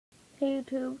Hey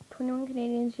YouTube, 21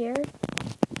 Canadians here.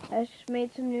 I just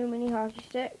made some new mini hockey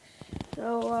sticks.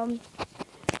 So,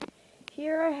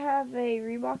 here I have a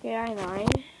Reebok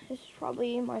ai9. This is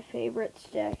probably my favorite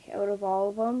stick out of all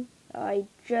of them. I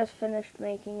just finished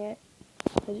making it.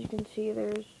 As you can see,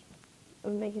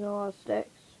 I'm making a lot of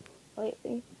sticks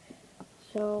lately.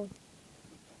 So,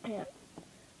 yeah.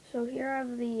 So here I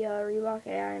have the Reebok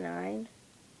ai9.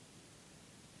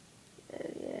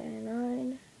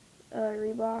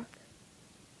 Reebok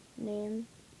name,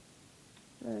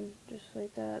 and just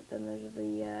like that. Then there's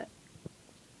the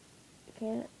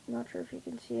not sure if you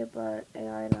can see it, but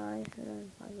ai9, and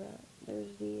then like that. There's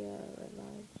the red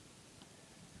lines.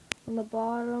 On the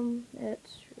bottom,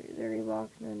 it's the Reebok,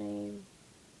 the name,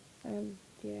 and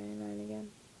the ai9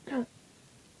 again.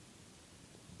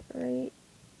 Right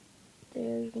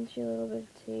there, you can see a little bit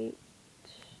of tape.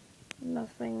 It's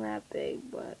nothing that big,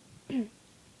 but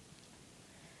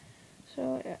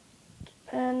so yeah.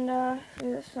 And for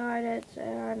the side, it's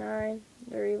ai9,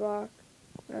 the Reebok,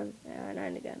 and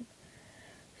ai9 again.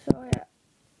 So yeah,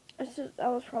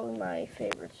 that was probably my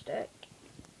favorite stick.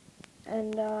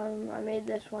 And I made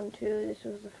this one too. This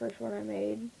was the first one I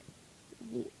made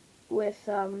with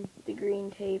the green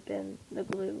tape and the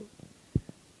glue.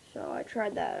 So I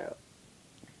tried that out.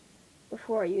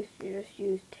 Before I used to just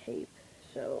use tape.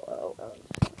 So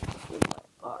with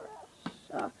my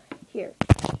RS. Here.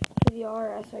 For the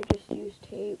RS, I just use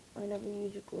tape. I never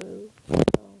use glue.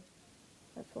 So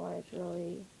that's why it's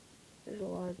really, there's a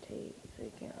lot of tape. So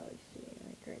you can't really see,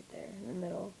 like right there in the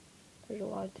middle. There's a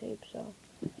lot of tape, so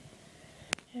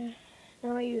yeah.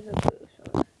 Now I use a glue,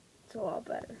 so it's a lot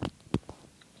better.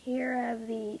 Here I have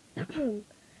the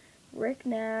Rick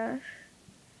Nash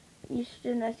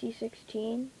Easton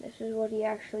se16. This is what he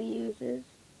actually uses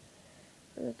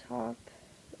for the top.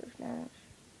 There's Nash.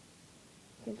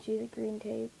 You can see the green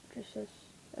tape, just says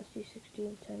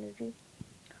se16 Synergy.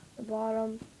 The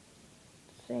bottom,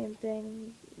 same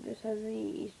thing, just has the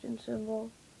Easton symbol.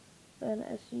 Then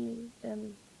it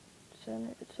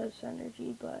says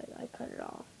Synergy, but I cut it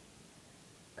off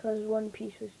because one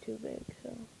piece was too big.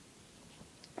 So,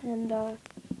 and on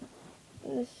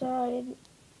this side,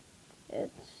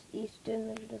 it's Easton.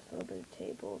 There's just a little bit of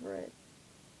tape over it.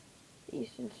 The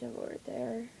Easton symbol right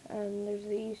there, and there's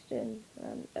the Easton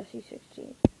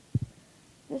se16.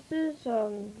 This is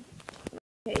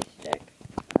okay stick.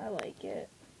 I like it,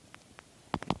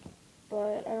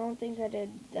 but I don't think I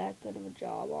did that good of a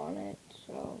job on it.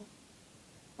 So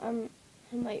I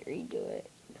might redo it.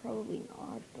 Probably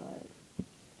not, but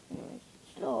anyways,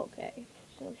 still okay.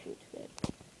 Still shoots good.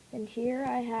 And here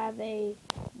I have a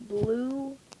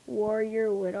blue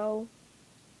Warrior Widow.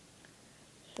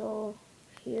 So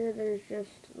here there's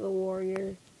just the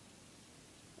Warrior,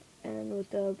 and with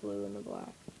the blue and the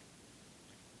black.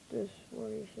 This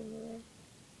Warrior symbol there.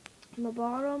 On the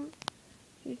bottom,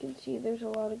 you can see there's a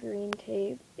lot of green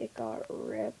tape. It got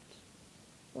ripped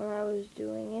when I was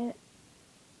doing it.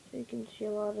 So you can see a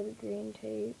lot of the green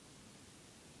tape.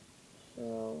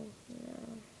 So,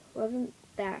 yeah, wasn't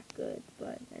that good,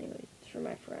 but anyways, it's for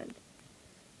my friend.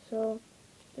 So,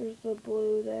 there's the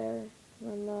blue there,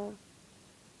 and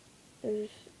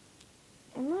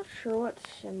I'm not sure what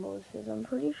symbol this is. I'm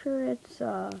pretty sure it's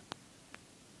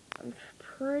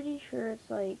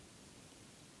like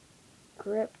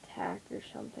grip tack or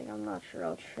something. I'm not sure.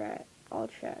 I'll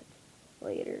check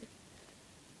later.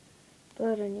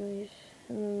 But anyways,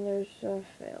 and then there's a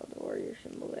failed warrior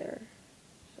symbol there.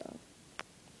 So,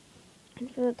 and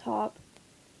for the top,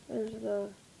 there's the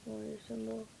warrior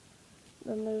symbol.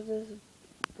 Then there's this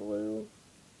blue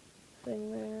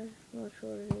thing there. I'm not sure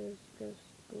what it is. Just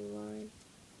blue line.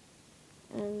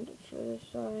 And for this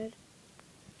side,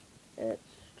 it's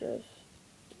just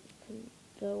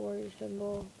the warrior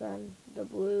symbol, then the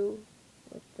blue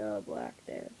with the black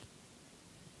there.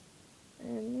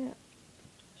 And yeah.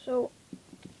 So,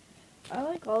 I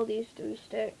like all these three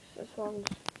sticks. This one's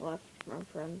left from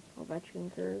friend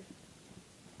Ovechkin curve.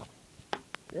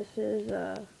 This is,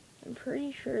 I'm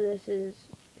pretty sure this is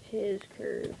his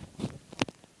curve.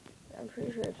 I'm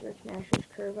pretty sure it's Rick Nash's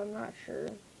curve. I'm not sure.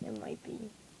 It might be.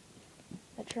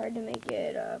 I tried to make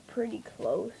it pretty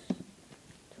close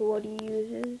to what he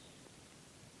uses.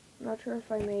 I'm not sure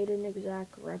if I made an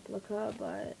exact replica,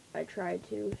 but I tried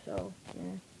to, so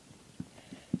yeah.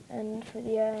 And for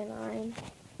the ai9,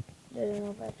 did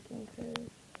an Ovechkin curve.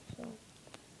 So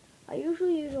I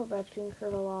usually use Ovechkin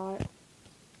curve a lot.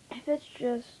 If it's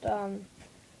just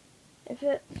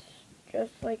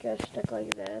like a stick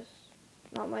like this,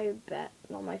 not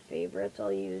my favorites,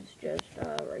 I'll use just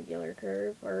a regular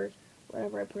curve or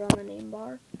whatever I put on the name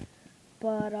bar.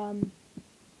 But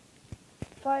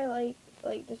if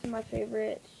like, this is my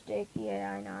favorite stick, the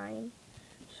ai9.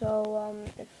 So,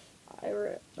 if I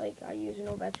were, like, I use an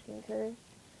Ovechkin curve.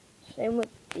 Same with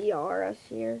the RS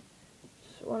here.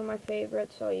 It's one of my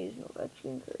favorites, so I use an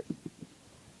Ovechkin curve.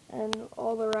 And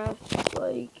all the rest,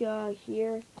 like,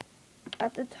 here,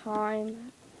 at the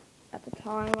time, I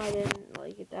didn't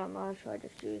like it that much, so I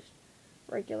just used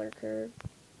regular curve.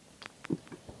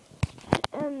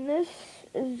 And this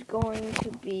is going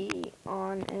to be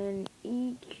on an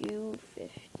EQ50,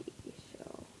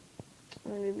 so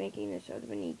I'm going to be making this out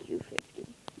of an EQ50.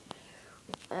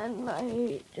 And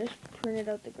I just printed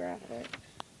out the graphics.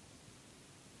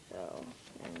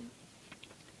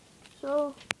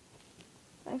 So,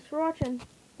 thanks for watching.